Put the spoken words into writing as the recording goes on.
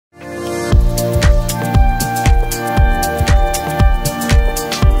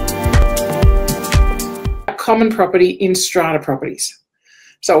common property in strata properties,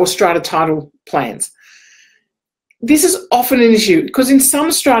 or strata title plans. This is often an issue because in some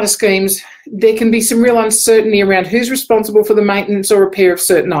strata schemes, there can be some real uncertainty around who's responsible for the maintenance or repair of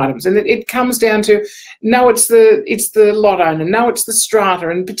certain items. And it comes down to, no, it's the lot owner, no, it's the strata.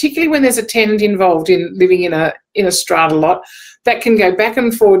 And particularly when there's a tenant involved in living in a strata lot, that can go back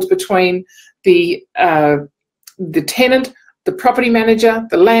and forwards between the tenant, the property manager,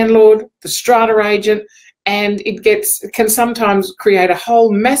 the landlord, the strata agent, and it can sometimes create a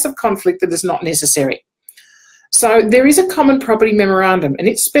whole massive conflict that is not necessary. So there is a common property memorandum, and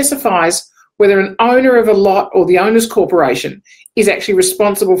it specifies whether an owner of a lot or the owner's corporation is actually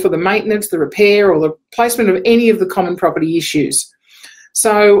responsible for the maintenance, the repair, or the placement of any of the common property issues.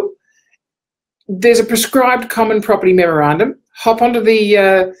 So there's a prescribed common property memorandum. Hop onto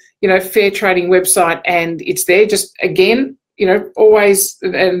the Fair Trading website, and it's there. Just again, always,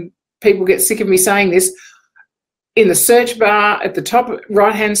 and people get sick of me saying this, in the search bar at the top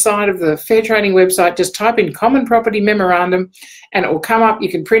right-hand side of the Fair Trading website, just type in Common Property Memorandum and it will come up. You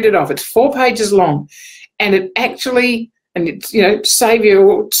can print it off. It's 4 pages long, and it actually, and it's, save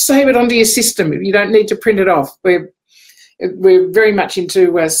it onto your system. You don't need to print it off. We're very much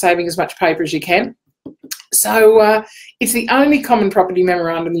into saving as much paper as you can. So it's the only common property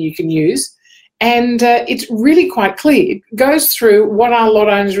memorandum that you can use. And it's really quite clear. It goes through what are lot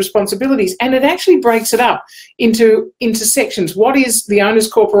owners' responsibilities, and it actually breaks it up into sections. What is the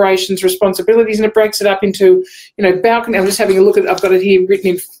owner's corporation's responsibilities? And it breaks it up into, balcony. I'm just having a look at. I've got it here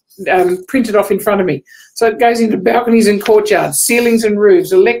written in, printed off in front of me. So it goes into balconies and courtyards, ceilings and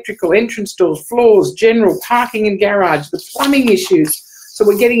roofs, electrical, entrance doors, floors, general parking and garage, the plumbing issues. So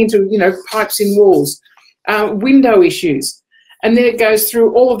we're getting into pipes in walls, window issues. And then it goes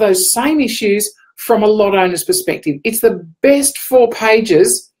through all of those same issues from a lot owner's perspective. It's the best 4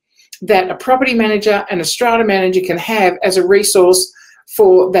 pages that a property manager and a strata manager can have as a resource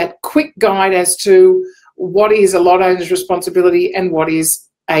for that quick guide as to what is a lot owner's responsibility and what is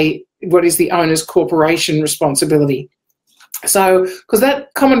the owner's corporation responsibility. So, because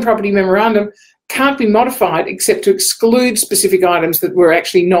that common property memorandum can't be modified except to exclude specific items that were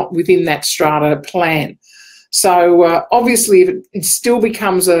actually not within that strata plan. So obviously, if it still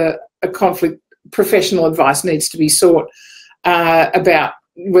becomes a conflict, professional advice needs to be sought about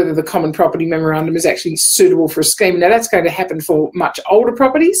whether the common property memorandum is actually suitable for a scheme. Now, that's going to happen for much older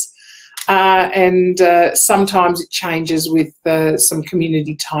properties, and sometimes it changes with some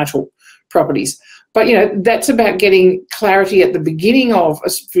community title properties. But, that's about getting clarity at the beginning of,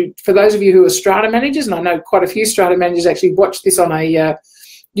 for those of you who are strata managers, and I know quite a few strata managers actually watch this on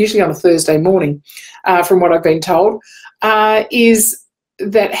usually on a Thursday morning, from what I've been told, is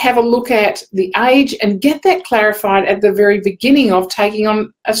that have a look at the age and get that clarified at the very beginning of taking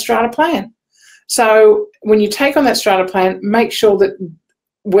on a strata plan. So when you take on that strata plan, make sure that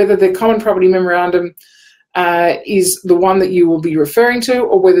whether the common property memorandum is the one that you will be referring to,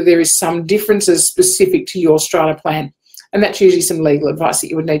 or whether there is some differences specific to your strata plan. And that's usually some legal advice that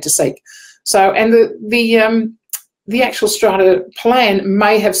you would need to seek. So, and the actual strata plan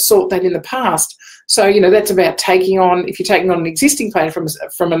may have sought that in the past. So, that's about taking on, if you're taking on an existing plan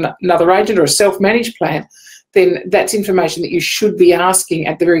from another agent or a self-managed plan, then that's information that you should be asking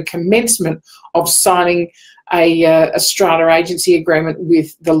at the very commencement of signing a strata agency agreement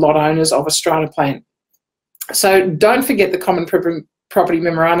with the lot owners of a strata plan. So don't forget the common property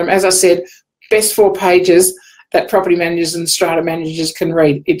memorandum. As I said, best 4 pages that property managers and strata managers can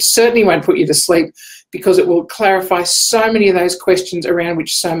read. It certainly won't put you to sleep because it will clarify so many of those questions around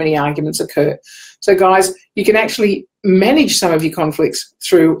which so many arguments occur. So guys, you can actually manage some of your conflicts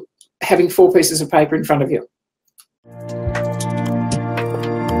through having 4 pieces of paper in front of you.